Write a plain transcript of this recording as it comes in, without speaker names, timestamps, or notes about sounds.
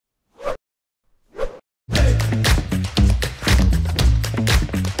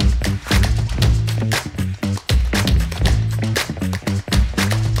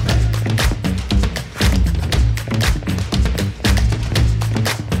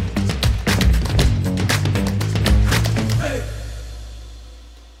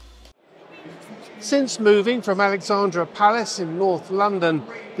Since moving from Alexandra Palace in North London,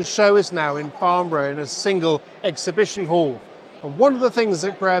 the show is now in Farnborough in a single exhibition hall. And one of the things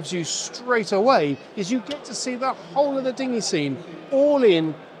that grabs you straight away is you get to see the whole of the dinghy scene all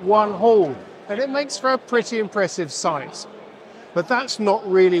in one hall. And it makes for a pretty impressive sight. But that's not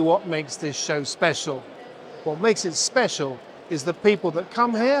really what makes this show special. What makes it special is the people that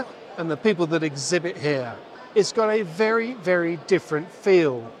come here and the people that exhibit here. It's got a very, very different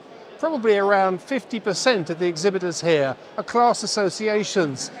feel. Probably around 50% of the exhibitors here are class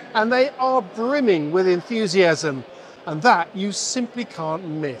associations, and they are brimming with enthusiasm, and that you simply can't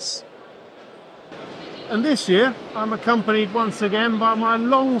miss. And this year, I'm accompanied once again by my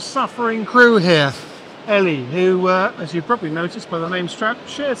long-suffering crew here. Ellie, who, as you probably noticed by the name strap,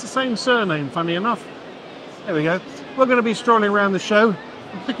 shares the same surname, funny enough. There we go. We're going to be strolling around the show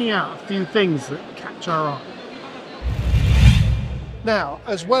and picking out a few things that catch our eye. Now,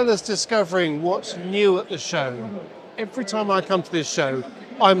 as well as discovering what's new at the show, every time I come to this show,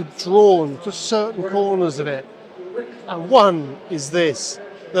 I'm drawn to certain corners of it. And one is this,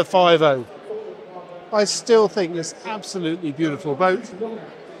 the 50. I still think it's an absolutely beautiful boat.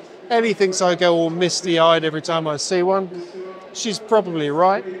 Ellie thinks I go all misty-eyed every time I see one. She's probably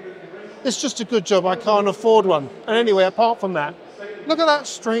right. It's just a good job I can't afford one. And anyway, apart from that, look at that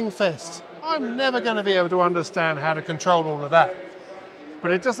string fest. I'm never going to be able to understand how to control all of that. But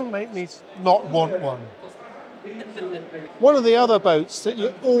it doesn't make me not want one. One of the other boats that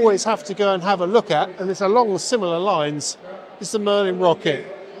you always have to go and have a look at, and it's along similar lines, is the Merlin Rocket.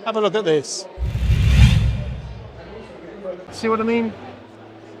 Have a look at this. See what I mean?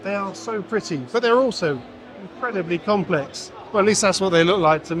 They are so pretty, but they're also incredibly complex. Well, at least that's what they look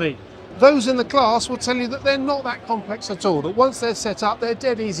like to me. Those in the class will tell you that they're not that complex at all, that once they're set up, they're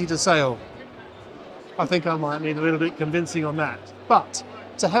dead easy to sail. I think I might need a little bit convincing on that. But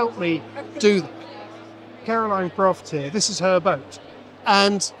to help me do that, Caroline Croft here, this is her boat.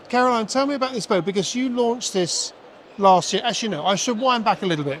 And Caroline, tell me about this boat, because you launched this last year. Actually, no, I should wind back a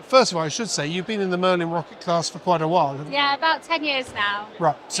little bit. First of all, I should say you've been in the Merlin Rocket class for quite a while, haven't you? Yeah, about 10 years now.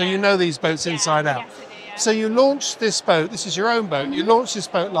 Right, so you know these boats inside out. Yes, I do, yeah. So you launched this boat, this is your own boat, you launched this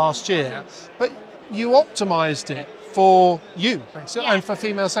boat last year, but you optimised it for you, basically, and for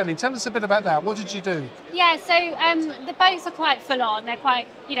female sailing. Tell us a bit about that. What did you do? Yeah, so the boats are quite full on. They're quite,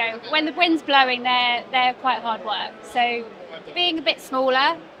 you know, when the wind's blowing, they're quite hard work. So being a bit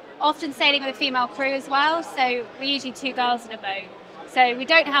smaller, often sailing with a female crew as well. So we're usually 2 girls in a boat. So we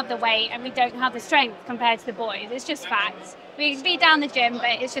don't have the weight and we don't have the strength compared to the boys. It's just facts. We can be down the gym,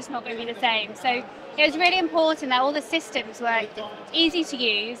 but it's just not going to be the same. So it was really important that all the systems were easy to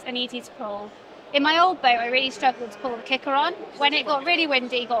use and easy to pull. In my old boat, I really struggled to pull the kicker on. When it got really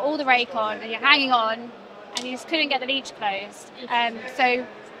windy, you got all the rake on and you're hanging on and you just couldn't get the leech closed. So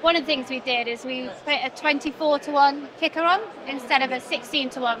one of the things we did is we put a 24-to-1 kicker on instead of a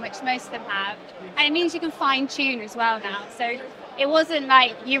 16-to-1, which most of them have. And it means you can fine tune as well now. So it wasn't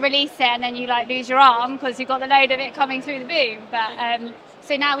like you release it and then you like lose your arm because you've got the load of it coming through the boom. But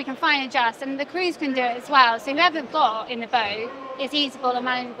so now we can fine adjust, and the crews can do it as well. So whoever we've got in the boat is easable and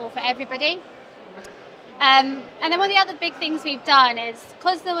manageable for everybody. And then one of the other big things we've done is,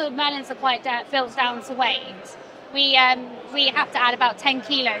 because the Merlins are quite built down to weight, we have to add about 10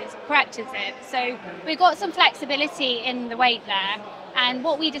 kilos of correctors in. So we've got some flexibility in the weight there. And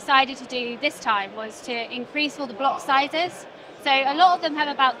what we decided to do this time was to increase all the block sizes. So a lot of them have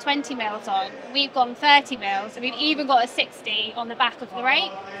about 20 mils on. We've gone 30 mils, and we've even got a 60 on the back of the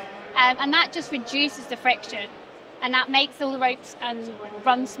rake. And that just reduces the friction. And that makes all the ropes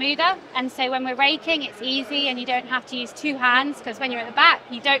run smoother. And so when we're raking, it's easy and you don't have to use 2 hands, because when you're at the back,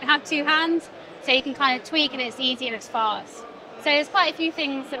 you don't have 2 hands. So you can kind of tweak and it's easy and it's fast. So there's quite a few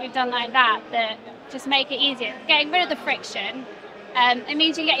things that we've done like that just make it easier. Getting rid of the friction, it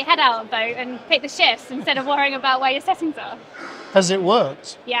means you can get your head out of the boat and pick the shifts instead of worrying about where your settings are. Has it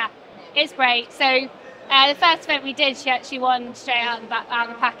worked? Yeah, it's great. So the first event we did, she actually won straight out of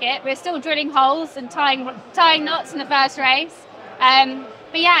the packet. We're still drilling holes and tying knots in the first race.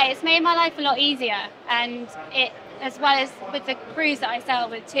 But yeah, it's made my life a lot easier. And it, as well as with the crews that I sail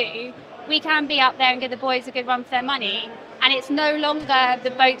with too, we can be up there and give the boys a good run for their money. And it's no longer the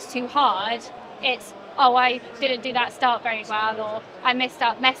boat's too hard. It's, oh, I didn't do that start very well, or I messed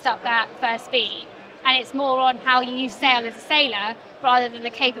up that first beat. And it's more on how you sail as a sailor rather than the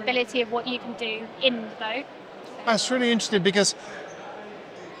capability of what you can do in the boat. That's really interesting, because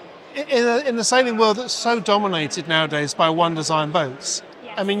in the sailing world that's so dominated nowadays by one design boats,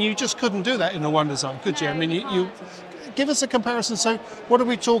 yes. I mean, you just couldn't do that in a one design, could you? I mean, you give us a comparison. So what are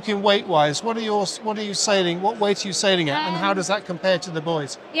we talking weight-wise? What are you sailing? What weight are you sailing at? And how does that compare to the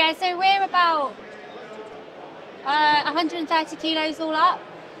boys? Yeah, so we're about 130 kilos all up.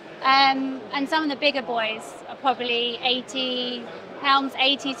 And some of the bigger boys are probably 80 pounds,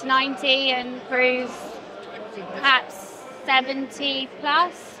 80 to 90, and crews perhaps 70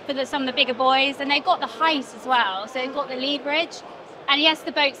 plus for some of the bigger boys. And they've got the height as well, so they've got the leverage. And yes,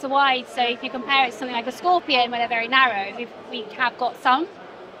 the boats are wide, so if you compare it to something like a Scorpion where they're very narrow, we have got some,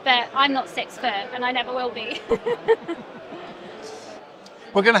 but I'm not 6 foot and I never will be.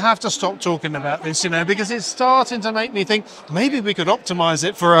 We're going to have to stop talking about this, because it's starting to make me think maybe we could optimize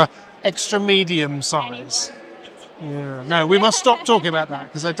it for a extra medium size. Yeah. No, we must stop talking about that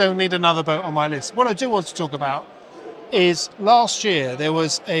because I don't need another boat on my list. What I do want to talk about is last year there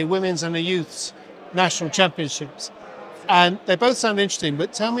was a women's and a youth's national championships, and they both sound interesting,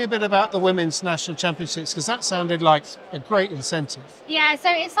 but tell me a bit about the women's national championships because that sounded like a great incentive. Yeah, so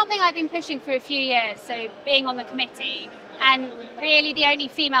it's something I've been pushing for a few years, so being on the committee. And really the only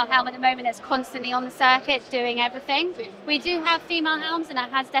female helm at the moment that's constantly on the circuit doing everything. We do have female helms and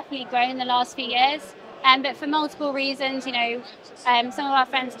it has definitely grown in the last few years. But for multiple reasons, some of our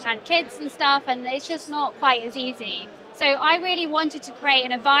friends have had kids and stuff and it's just not quite as easy. So I really wanted to create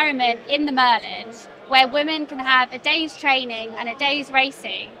an environment in the Merlin where women can have a day's training and a day's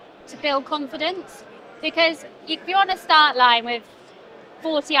racing to build confidence. Because if you're on a start line with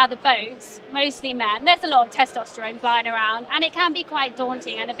 40 other boats, mostly men, there's a lot of testosterone flying around and it can be quite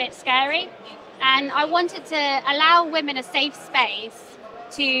daunting and a bit scary. And I wanted to allow women a safe space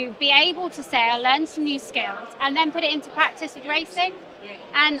to be able to sail, learn some new skills and then put it into practice with racing.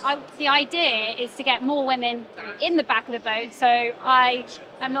 And the idea is to get more women in the back of the boat, so I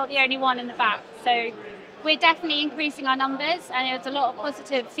am not the only one in the back. So we're definitely increasing our numbers and there's a lot of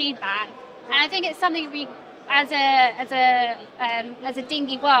positive feedback. And I think it's something we as a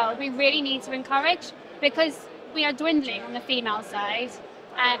dinghy world, we really need to encourage because we are dwindling on the female side,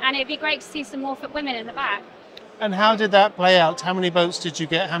 and it'd be great to see some more women in the back. And how did that play out? How many boats did you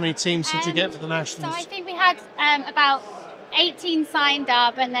get? How many teams did you get for the nationals? So I think we had about 18 signed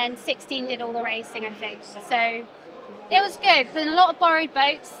up, and then 16 did all the racing, I think. So it was good. There's a lot of borrowed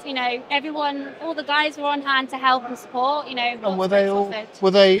boats. All the guys were on hand to help and support. And were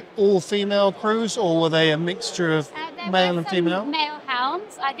they all female crews, or were they a mixture of male and female? Male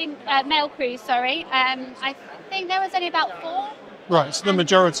helms. I think male crews. Sorry. I think there was only about 4. Right. So the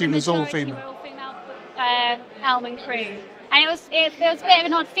majority was all female. Were all female helm and crew. And it was a bit of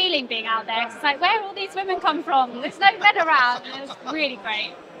an odd feeling being out there. It's like, where all these women come from? There's no men around. And it was really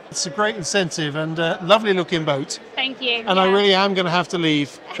great. It's a great incentive and a lovely looking boat. Thank you. And I really am going to have to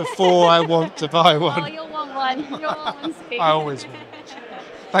leave before I want to buy one. Oh, you'll want one. You'll want one soon. I always will.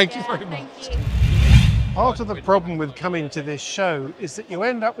 Thank you very much. Thank you. Part of the problem with coming to this show is that you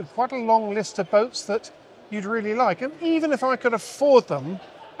end up with quite a long list of boats that you'd really like. And even if I could afford them,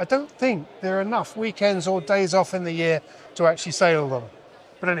 I don't think there are enough weekends or days off in the year to actually sail them.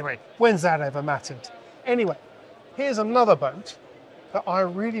 But anyway, when's that ever mattered? Anyway, here's another boat that I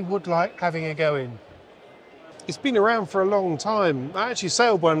really would like having a go in. It's been around for a long time. I actually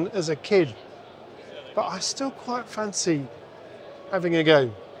sailed one as a kid, but I still quite fancy having a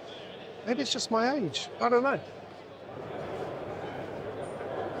go. Maybe it's just my age, I don't know.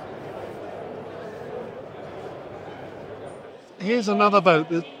 Here's another boat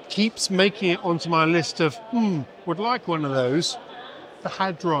that keeps making it onto my list of, would like one of those, the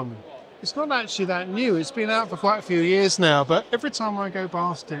Hadron. It's not actually that new, it's been out for quite a few years now, but every time I go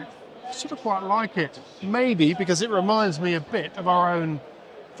past it, I sort of quite like it. Maybe because it reminds me a bit of our own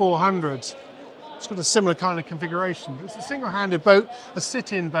 400s. It's got a similar kind of configuration. It's a single-handed boat, a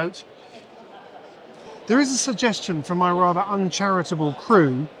sit-in boat. There is a suggestion from my rather uncharitable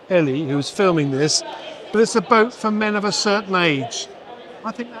crew, Ellie, who's filming this, but it's a boat for men of a certain age.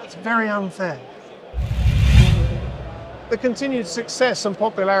 I think that's very unfair. The continued success and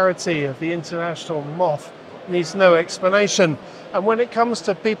popularity of the International Moth needs no explanation. And when it comes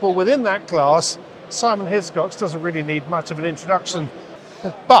to people within that class, Simon Hiscox doesn't really need much of an introduction.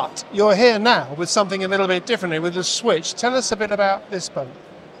 But you're here now with something a little bit different, with the Switch. Tell us a bit about this boat.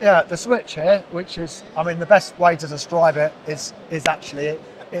 Yeah, the Switch here, which is, the best way to describe it is actually,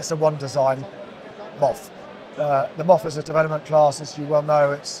 it's a one design Moth. The Moth is a development class, as you well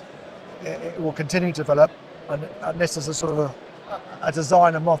know. It will continue to develop. And this is a sort of a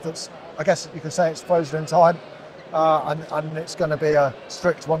design of Moth that's, I guess you could say it's frozen in time, and it's going to be a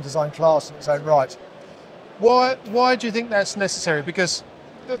strict one design class in its own right. Why do you think that's necessary? Because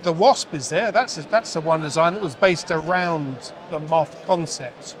the Wasp is there, that's the one design that was based around the Moth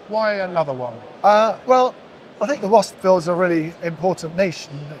concept. Why another one? Well, I think the Wasp fills a really important niche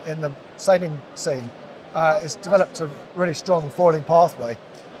in the sailing scene. It's developed a really strong foiling pathway.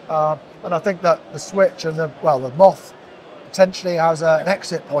 And I think that the switch and the moth potentially has an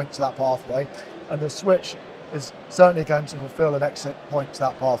exit point to that pathway, and the switch is certainly going to fulfill an exit point to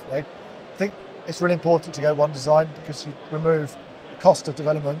that pathway. I think it's really important to go one design because you remove the cost of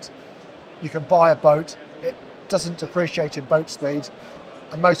development. You can buy a boat, it doesn't depreciate in boat speed,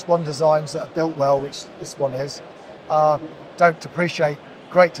 and most one designs that are built well, which this one is, don't depreciate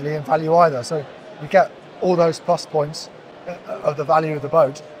greatly in value either. So you get all those plus points of the value of the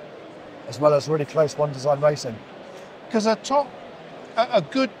boat, as well as really close one design racing. Because a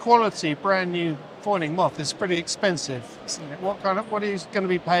good quality brand new foiling moth is pretty expensive, isn't it? What are you going to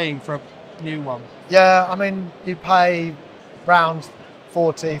be paying for a new one? Yeah, I mean, you pay around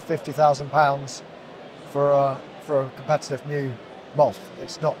 £40,000-50,000 for a competitive new moth.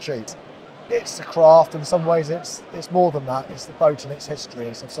 It's not cheap. It's a craft. In some ways, it's more than that. It's the boat and its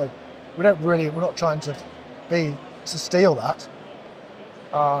history. So we're not trying to steal that.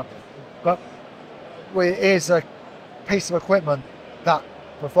 But it is a piece of equipment that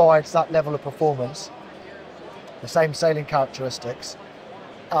provides that level of performance, the same sailing characteristics,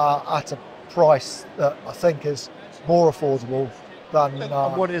 at a price that I think is more affordable than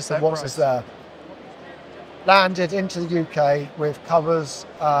what's there. Landed into the UK with covers,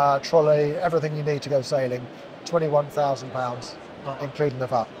 trolley, everything you need to go sailing, £21,000, including the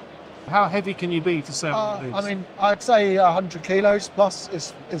VAT. How heavy can you be to sail these? I mean, I'd say 100 kilos plus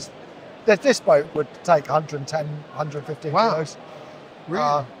is this boat would take 110, 150 kilos.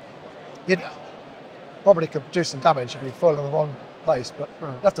 Really? You'd probably could do some damage if you fall in the wrong place, but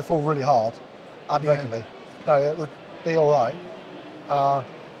you'd have to fall really hard and regularly. No, it would be all right.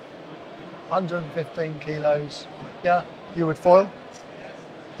 115 kilos, yeah, you would foil.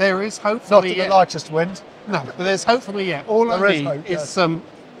 There is hopefully Not in the lightest wind. No, but there's hopefully All I need is some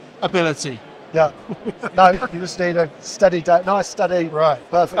ability. Yeah. No, you just need a steady day, nice steady,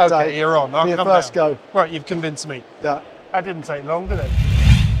 perfect day. Okay, you're on. I'll Be your come first down. go. Right, you've convinced me. Yeah. That didn't take long, did it?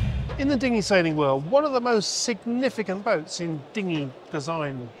 In the dinghy sailing world, one of the most significant boats in dinghy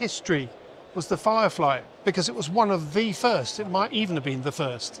design history was the Firefly, because it was one of the first, it might even have been the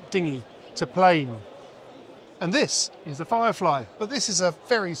first, dinghy to plane. And this is the Firefly, but this is a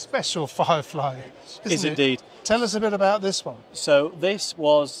very special Firefly, isn't it? Indeed. Tell us a bit about this one. So this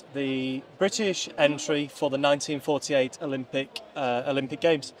was the British entry for the 1948 Olympic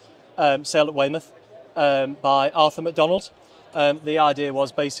Games, sailed at Weymouth by Arthur MacDonald. The idea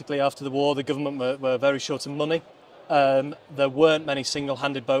was basically after the war, the government were very short of money. There weren't many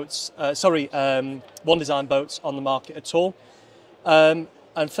single-handed boats, one-design boats on the market at all.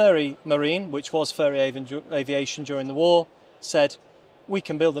 And Fairey Marine, which was Fairey Aviation during the war, said, we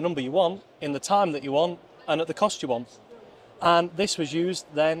can build the number you want, in the time that you want, and at the cost you want. And this was used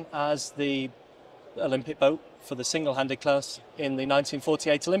then as the Olympic boat for the single-handed class in the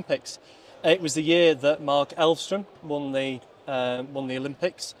 1948 Olympics. It was the year that Mark Elvström won the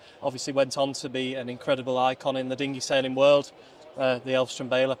Olympics. Obviously went on to be an incredible icon in the dinghy sailing world. The Elvström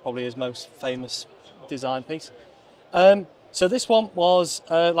Baler, probably his most famous design piece. So this one was,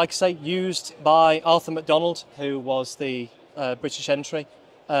 like I say, used by Arthur MacDonald, who was the British entry,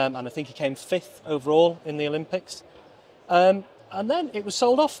 and I think he came 5th overall in the Olympics. And then it was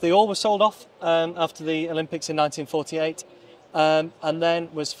sold off. The oar was sold off after the Olympics in 1948, and then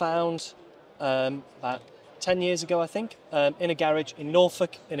was found about 10 years ago, I think, in a garage in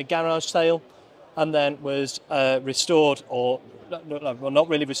Norfolk, in a garage sale, and then was restored, or well, not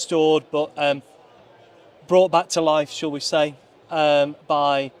really restored, but brought back to life, shall we say,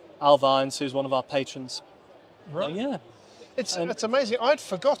 by Al Vines, who's one of our patrons. Right. Yeah. It's amazing. I'd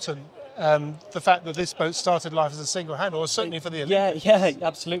forgotten the fact that this boat started life as a single handle, or certainly for the Olympics. Yeah,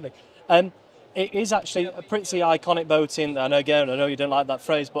 absolutely. It is actually a pretty iconic boat I know you don't like that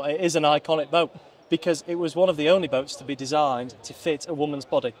phrase, but it is an iconic boat because it was one of the only boats to be designed to fit a woman's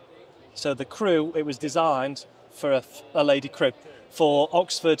body. So the crew, it was designed for a lady crew, for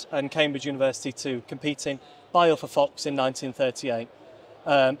Oxford and Cambridge University to compete in Bayeux for Fox in 1938.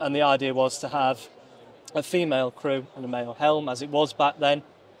 And the idea was to have a female crew and a male helm, as it was back then,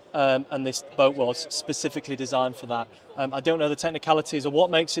 and this boat was specifically designed for that. I don't know the technicalities of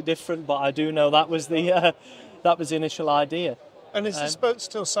what makes it different, but I do know that was the initial idea. And is this boat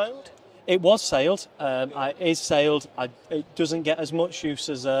still sailed? It was sailed. It is sailed. It doesn't get as much use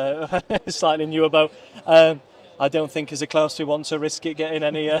as a slightly newer boat. I don't think as a class we want to risk it getting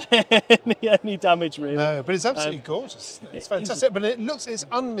any any damage really. No, but it's absolutely gorgeous. It's fantastic, but it's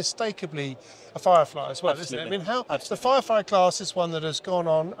unmistakably a Firefly as well, isn't it? I mean, the Firefly class is one that has gone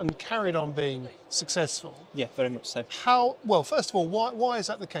on and carried on being successful. Yeah, very much so. Well, first of all, why is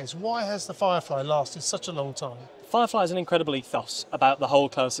that the case? Why has the Firefly lasted such a long time? Firefly is an incredible ethos about the whole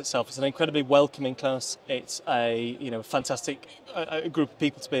class itself. It's an incredibly welcoming class. It's a fantastic group of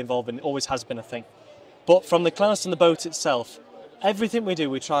people to be involved in. It always has been a thing. But from the class and the boat itself, everything we do,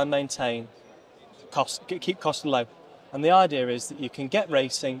 we try and maintain cost, keep costs low. And the idea is that you can get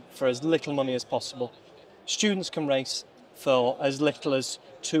racing for as little money as possible. Students can race for as little as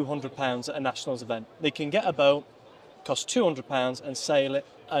 £200 at a nationals event. They can get a boat, cost £200, and sail it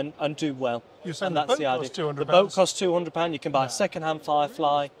and do well. You're saying and that's the idea. £200? The boat costs £200. You can buy a second-hand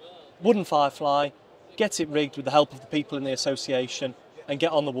Firefly, wooden Firefly, get it rigged with the help of the people in the association, and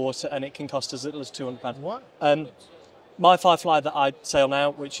get on the water, and it can cost as little as £200. What? My Firefly that I sail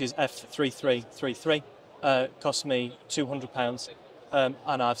now, which is F3333, cost me £200, and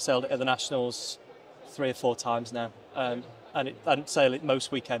I've sailed it at the Nationals 3 or 4 times now, and sail it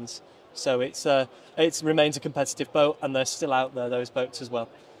most weekends. So it remains a competitive boat, and they're still out there, those boats as well.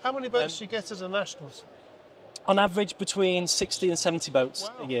 How many boats do you get at the Nationals? On average, between 60 and 70 boats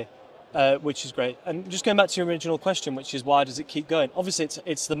a year. Which is great. And just going back to your original question, which is why does it keep going? Obviously,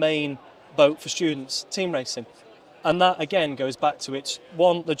 it's the main boat for students, team racing. And that, again, goes back to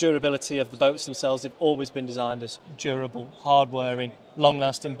the durability of the boats themselves. They've always been designed as durable, hard-wearing,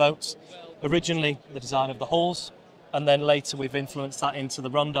 long-lasting boats. Originally, the design of the hulls, and then later we've influenced that into the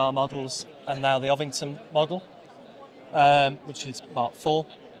Rondar models, and now the Ovington model, which is Part 4.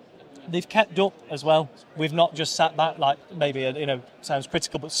 They've kept up as well. We've not just sat back like maybe sounds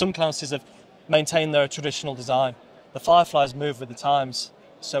critical, but some classes have maintained their traditional design. The Fireflies move with the times,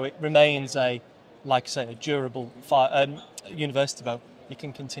 so it remains a durable university boat. You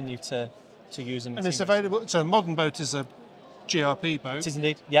can continue to use them. And it's available. So a modern boat is a GRP boat. It is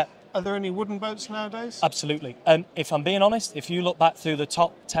indeed. Yeah. Are there any wooden boats nowadays? Absolutely. If I'm being honest, if you look back through the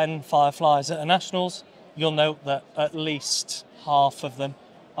top 10 Fireflies at the Nationals, you'll note that at least half of them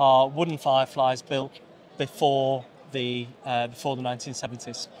are wooden Fireflies built before the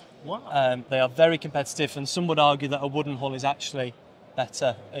 1970s. Wow. They are very competitive, and some would argue that a wooden hull is actually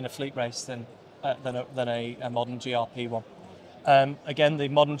better in a fleet race than a modern GRP one. Again, the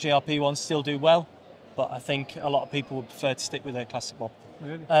modern GRP ones still do well, but I think a lot of people would prefer to stick with their classic one.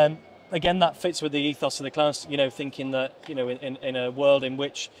 Really? Again, that fits with the ethos of the class. Thinking that in a world in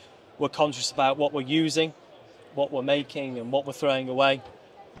which we're conscious about what we're using, what we're making, and what we're throwing away.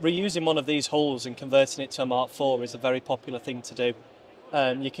 Reusing one of these hulls and converting it to a Mark IV is a very popular thing to do.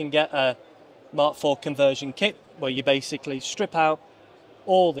 You can get a Mark IV conversion kit where you basically strip out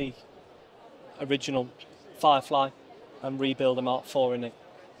all the original Firefly and rebuild a Mark IV in it.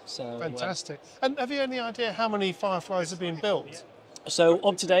 So fantastic. And have you any idea how many Fireflies have been built? So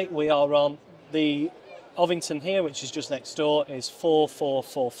up to date, we are on the Ovington here, which is just next door, is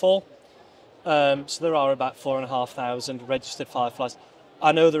 4444. So there are about 4,500 registered Fireflies.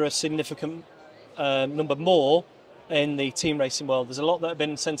 I know there are a significant number more in the team racing world. There's a lot that have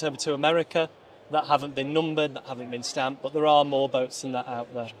been sent over to America that haven't been numbered, that haven't been stamped, but there are more boats than that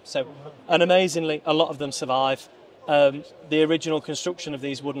out there. So, and amazingly, a lot of them survive. The original construction of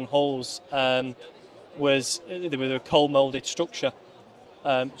these wooden hulls was they were a coal-moulded structure,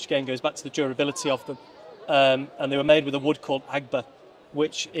 which again goes back to the durability of them. And they were made with a wood called agba,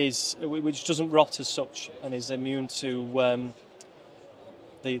 which doesn't rot as such and is immune to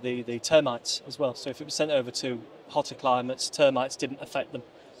the termites as well. So if it was sent over to hotter climates, termites didn't affect them.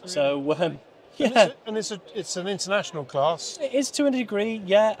 So yeah, and it's an international class. It is to a degree.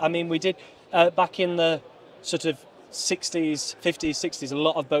 Yeah, I mean we did back in the sort of 60s, 50s, 60s. A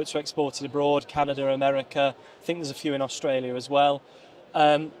lot of boats were exported abroad, Canada, America. I think there's a few in Australia as well.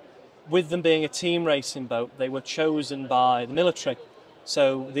 With them being a team racing boat, they were chosen by the military.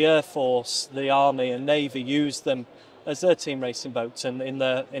 So the Air Force, the Army and Navy used them as their team racing boats and in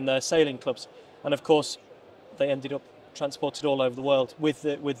their sailing clubs. And of course, they ended up transported all over the world with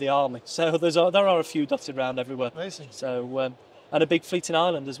the Army. So there are a few dotted around everywhere. Amazing. So and a big fleet in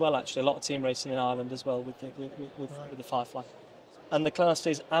Ireland as well. Actually, a lot of team racing in Ireland as well with the Firefly. And the class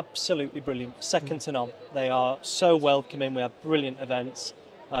is absolutely brilliant, second to none. They are so welcoming. We have brilliant events,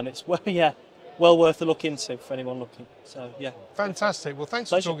 and it's well worth a look into for anyone looking. So yeah. Fantastic. Well,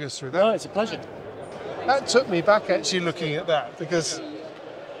 thanks for talking us through that. No, it's a pleasure. That took me back actually looking at that, because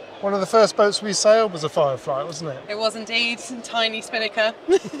one of the first boats we sailed was a Firefly, wasn't it? It was indeed. Tiny spinnaker.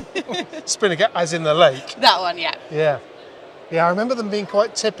 Spinnaker, as in the lake. That one, yeah. Yeah. Yeah, I remember them being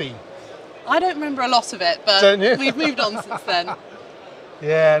quite tippy. I don't remember a lot of it, but Don't you? we've moved on since then.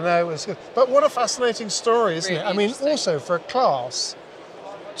 Yeah, no, it was good. But what a fascinating story, isn't Really it? I mean, interesting. also for a class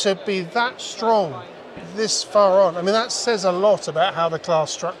to be that strong this far on, I mean, that says a lot about how the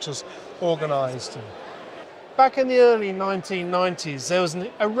class structure's organised. Back in the early 1990s, there was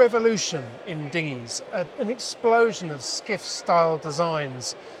a revolution in dinghies, an explosion of skiff-style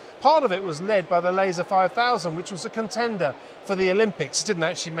designs. Part of it was led by the Laser 5000, which was a contender for the Olympics. It didn't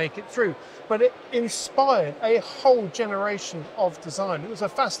actually make it through, but it inspired a whole generation of design. It was a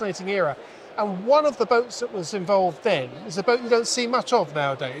fascinating era. And one of the boats that was involved then is a boat you don't see much of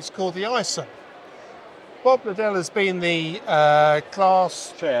nowadays, called the ISO. Bob Liddell has been the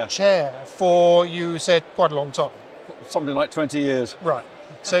class chair for, you said, quite a long time. Something like 20 years. Right.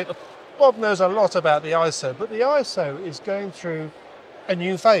 So Bob knows a lot about the ISO, but the ISO is going through a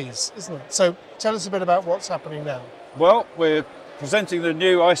new phase, isn't it? So tell us a bit about what's happening now. Well, we're presenting the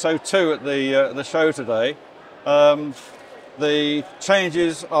new ISO 2 at the show today. The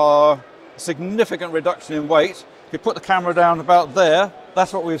changes are a significant reduction in weight. If you put the camera down about there,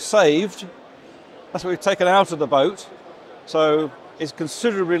 that's what we've saved. That's what we've taken out of the boat. So it's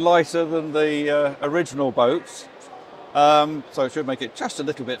considerably lighter than the original boats. So it should make it just a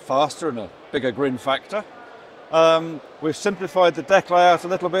little bit faster and a bigger grin factor. We've simplified the deck layout a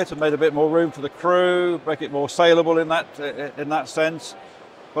little bit and made a bit more room for the crew, make it more saleable in that sense.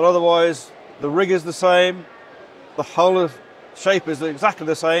 But otherwise, the rig is the same. The whole shape is exactly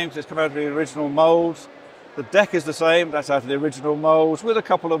the same because it's come out of the original moulds. The deck is the same, that's out of the original moulds with a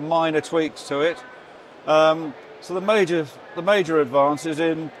couple of minor tweaks to it. So the major advance is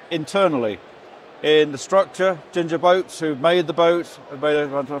internally. In the structure, Ginger Boats, who made the boat, have made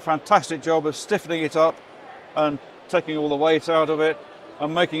a fantastic job of stiffening it up and taking all the weight out of it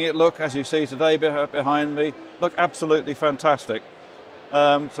and making it look, as you see today behind me, look absolutely fantastic.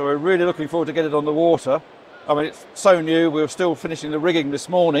 So we're really looking forward to get it on the water. I mean, it's so new, we were still finishing the rigging this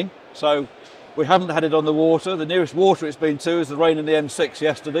morning, so we haven't had it on the water. The nearest water it's been to is the rain in the M6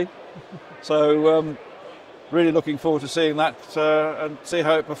 yesterday. So really looking forward to seeing that and see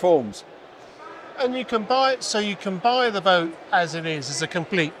how it performs. And you can buy it, so you can buy the boat as it is, as a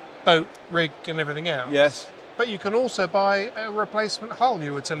complete boat, rig and everything else. Yes. But you can also buy a replacement hull,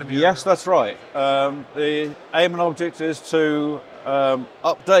 you were telling me. Yes, that's right. The aim and object is to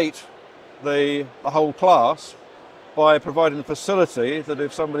update the whole class by providing the facility that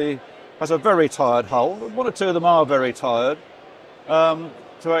if somebody has a very tired hull, one or two of them are very tired, to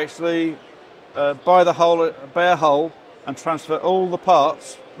actually buy the hull, a bare hull, and transfer all the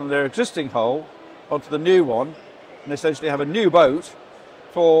parts from their existing hull onto the new one, and essentially have a new boat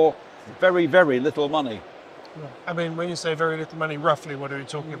for very, very little money. I mean, when you say very little money, roughly what are we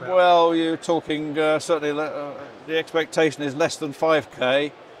talking about? Well, you're talking certainly the expectation is less than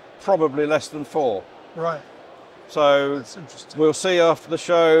 5k, probably less than 4. Right. So That's interesting. we'll see after the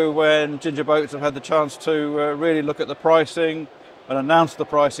show when Ginger Boats have had the chance to really look at the pricing and announce the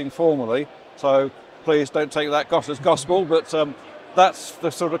pricing formally. So please don't take that as gospel, but that's the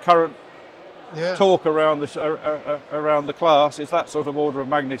sort of current talk around the class. Is that sort of order of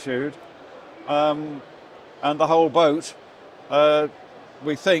magnitude, and the whole boat,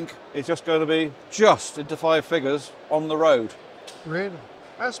 we think, is just going to be just into 5 figures on the road. Really?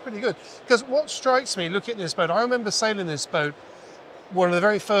 That's pretty good. Because what strikes me, looking at this boat, I remember sailing this boat, one of the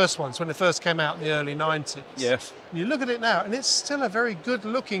very first ones, when it first came out in the early 90s. Yes. And you look at it now, and it's still a very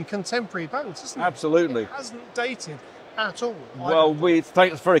good-looking contemporary boat, isn't it? Absolutely. It hasn't dated at all. Well, we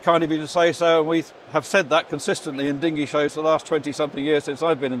think it's very kind of you to say so, and we have said that consistently in dinghy shows for the last 20-something years since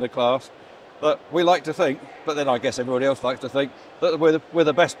I've been in the class, that we like to think, but then I guess everybody else likes to think, that we're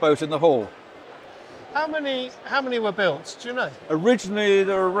the best boat in the hall. How many were built? Do you know? Originally,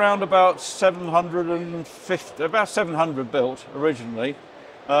 there were around about 750, about 700 built originally.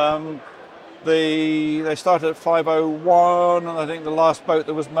 They started at 501, and I think the last boat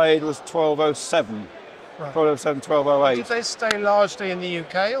that was made was 1207. Right. 1207, 1208. Did they stay largely in the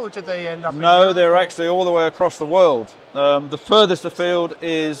UK, or did they end up in No, Europe? they're actually all the way across the world. The furthest afield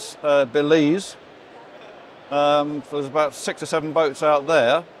is Belize. So there's about 6 or 7 boats out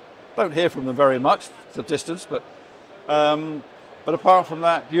there. Don't hear from them very much, the distance, but apart from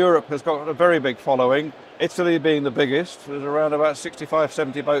that, Europe has got a very big following. Italy being the biggest. There's around about 65,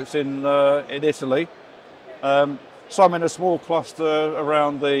 70 boats in Italy. Some in a small cluster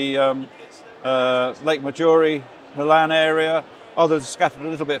around the Lake Maggiore, Milan area. Others scattered a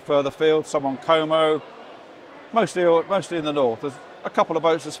little bit further afield. Some on Como. Mostly in the north. There's a couple of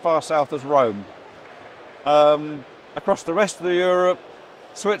boats as far south as Rome. Across the rest of Europe,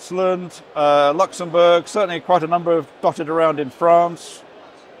 Switzerland, Luxembourg, certainly quite a number of dotted around in France,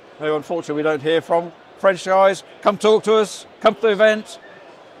 who unfortunately we don't hear from. French guys, come talk to us, come to the event.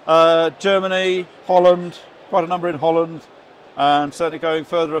 Germany, Holland, quite a number in Holland, and certainly going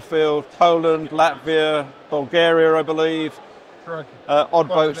further afield, Poland, Latvia, Bulgaria, I believe. Odd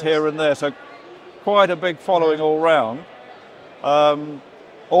boats here and there, so quite a big following all round.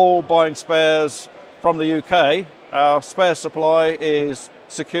 All buying spares from the UK. Our spare supply is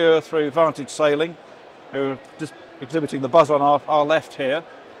secure through Vantage Sailing, who are just exhibiting the Buzz on our left here.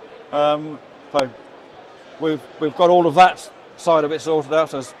 So we've got all of that side of it sorted out.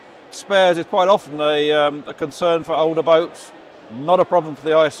 So spares is quite often a concern for older boats. Not a problem for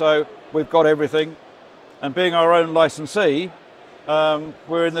the ISO. We've got everything. And being our own licensee,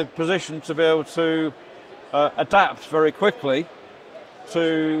 we're in the position to be able to adapt very quickly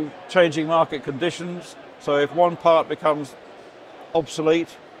to changing market conditions. So if one part becomes obsolete,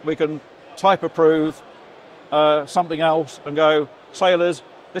 we can type approve something else and go, sailors,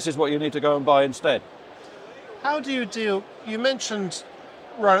 this is what you need to go and buy instead. How do you deal? You mentioned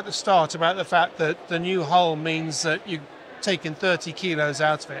right at the start about the fact that the new hull means that you're taking 30 kilos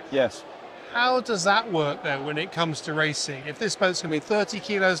out of it. Yes. How does that work though when it comes to racing? If this boat's going to be 30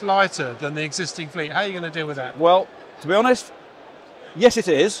 kilos lighter than the existing fleet, how are you going to deal with that? Well, to be honest, yes it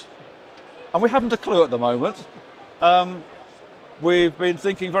is, and we haven't a clue at the moment. We've been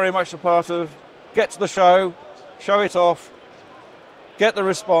thinking very much a part of get to the show it off, get the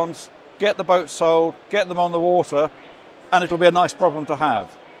response, get the boats sold, get them on the water, and it'll be a nice problem to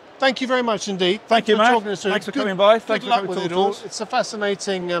have. Thank you very much indeed. Thank you, Matt. Thanks for coming by. Good luck with it all. It's a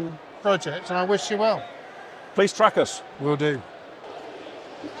fascinating project, and I wish you well. Please track us. Will do.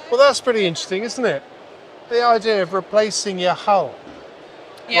 Well, that's pretty interesting, isn't it? The idea of replacing your hull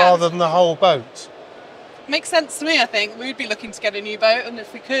rather than the whole boat. Makes sense to me, I think. We'd be looking to get a new boat, and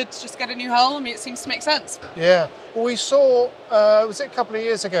if we could just get a new hull, I mean, it seems to make sense. Yeah. Well, we saw, was it a couple of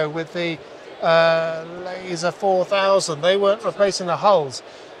years ago with the Laser 4000? They weren't replacing the hulls,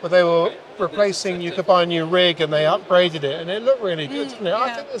 but they were replacing, you could buy a new rig and they upgraded it, and it looked really good, didn't it? Yeah.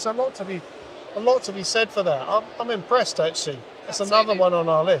 I think there's a lot to be said for that. I'm impressed, actually. It's another one on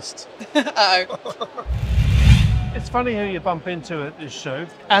our list. Uh-oh. It's funny who you bump into at this show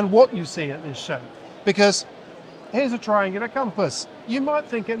and what you see at this show, because here's a triangular compass. You might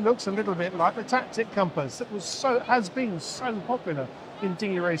think it looks a little bit like the Tactic compass that has been so popular in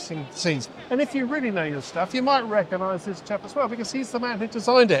dinghy racing scenes. And if you really know your stuff, you might recognise this chap as well, because he's the man who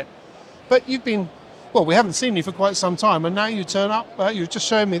designed it. But we haven't seen you for quite some time, and now you turn up, you've just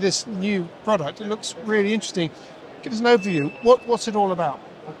shown me this new product. It looks really interesting. Give us an overview. What's it all about?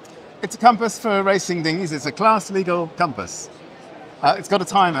 It's a compass for racing dinghies. It's a class legal compass. It's got a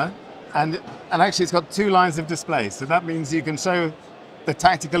timer, and actually it's got 2 lines of display. So that means you can show the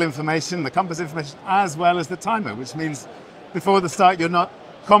tactical information, the compass information, as well as the timer, which means before the start you're not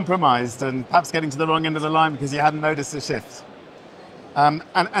compromised and perhaps getting to the wrong end of the line because you hadn't noticed the shift.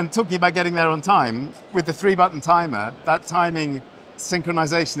 And talking about getting there on time, with the 3-button timer, that timing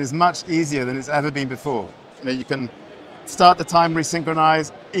synchronization is much easier than it's ever been before. You know, you can start the time,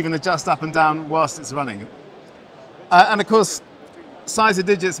 resynchronize, even adjust up and down whilst it's running. And of course, size of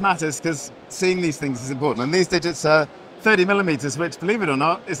digits matters because seeing these things is important. And these digits are 30 millimeters, which, believe it or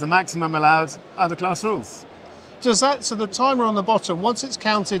not, is the maximum allowed under class rules. So the timer on the bottom, once it's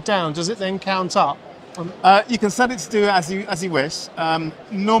counted down, does it then count up? You can set it to do as you wish.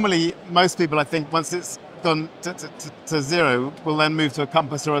 Normally, most people, I think, once it's gone to 0, will then move to a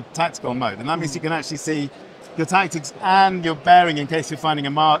compass or a tactical mode. And that means you can actually see your tactics and your bearing in case you're finding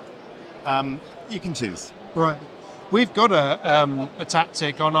a mark. You can choose. Right. We've got a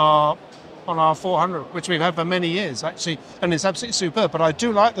tactic on our 400, which we've had for many years, actually, and it's absolutely superb. But I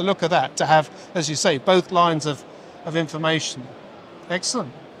do like the look of that, to have, as you say, both lines of information.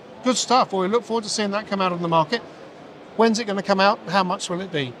 Excellent. Good stuff. Well, we look forward to seeing that come out on the market. When's it going to come out? How much will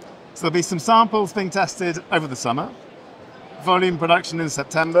it be? So there'll be some samples being tested over the summer. Volume production in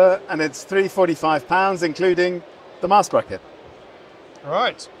September, and it's £345, including the mast bracket. All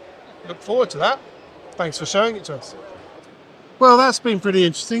right. Look forward to that. Thanks for showing it to us. Well, that's been pretty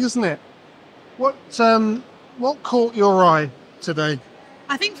interesting, isn't it? What caught your eye today?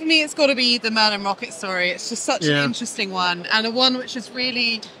 I think for me it's got to be the Merlin Rocket story. It's just such an interesting one, and a one which is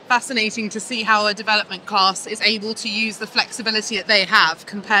really fascinating to see how a development class is able to use the flexibility that they have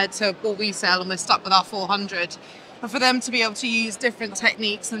compared to what we sail, and we're stuck with our 400. And for them to be able to use different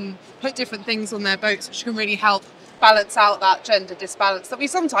techniques and put different things on their boats, which can really help balance out that gender disbalance that we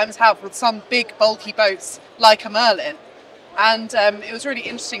sometimes have with some big bulky boats like a Merlin. And it was really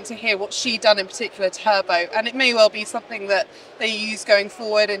interesting to hear what she'd done in particular to her boat, and it may well be something that they use going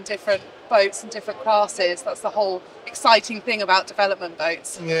forward in different boats and different classes. That's the whole exciting thing about development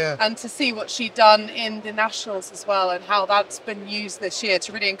boats. Yeah. And to see what she'd done in the nationals as well, and how that's been used this year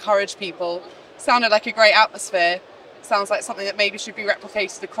to really encourage people, sounded like a great atmosphere. Sounds like something that maybe should be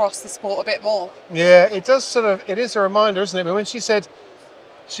replicated across the sport a bit more. Yeah, it does sort of, it is a reminder, isn't it? But when she said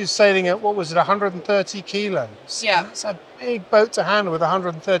she's sailing at, what was it, 130 kilos? Yeah. It's a big boat to handle with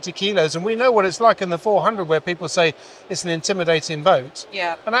 130 kilos. And we know what it's like in the 400 where people say it's an intimidating boat.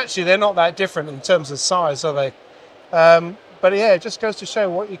 Yeah. And actually they're not that different in terms of size, are they? But yeah, it just goes to show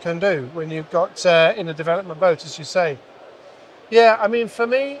what you can do when you've got in a development boat, as you say. Yeah, I mean, for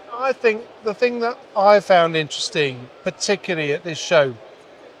me, I think the thing that I found interesting, particularly at this show,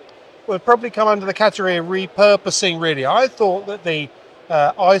 would probably come under the category of repurposing, really. I thought that the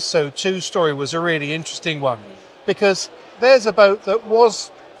ISO 2 story was a really interesting one, because there's a boat that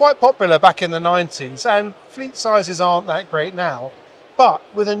was quite popular back in the 90s, and fleet sizes aren't that great now, but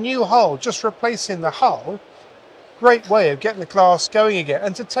with a new hull, just replacing the hull, great way of getting the class going again.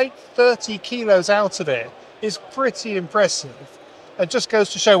 And to take 30 kilos out of it is pretty impressive. It just goes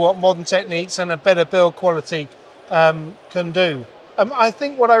to show what modern techniques and a better build quality can do. I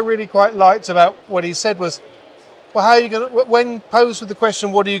think what I really quite liked about what he said was, well, how are you going to, when posed with the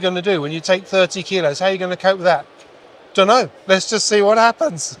question, what are you going to do when you take 30 kilos? How are you going to cope with that? Don't know. Let's just see what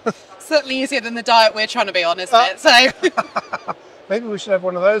happens. Certainly easier than the diet we're trying to be on, isn't it? So Maybe we should have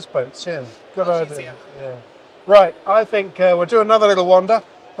one of those boats. Yeah, good Much idea. easier. Yeah. Right, I think we'll do another little wander,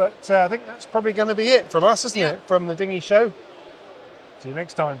 but I think that's probably going to be it from us, isn't Yeah. it? From the Dinghy Show. See you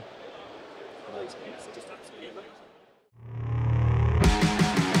next time.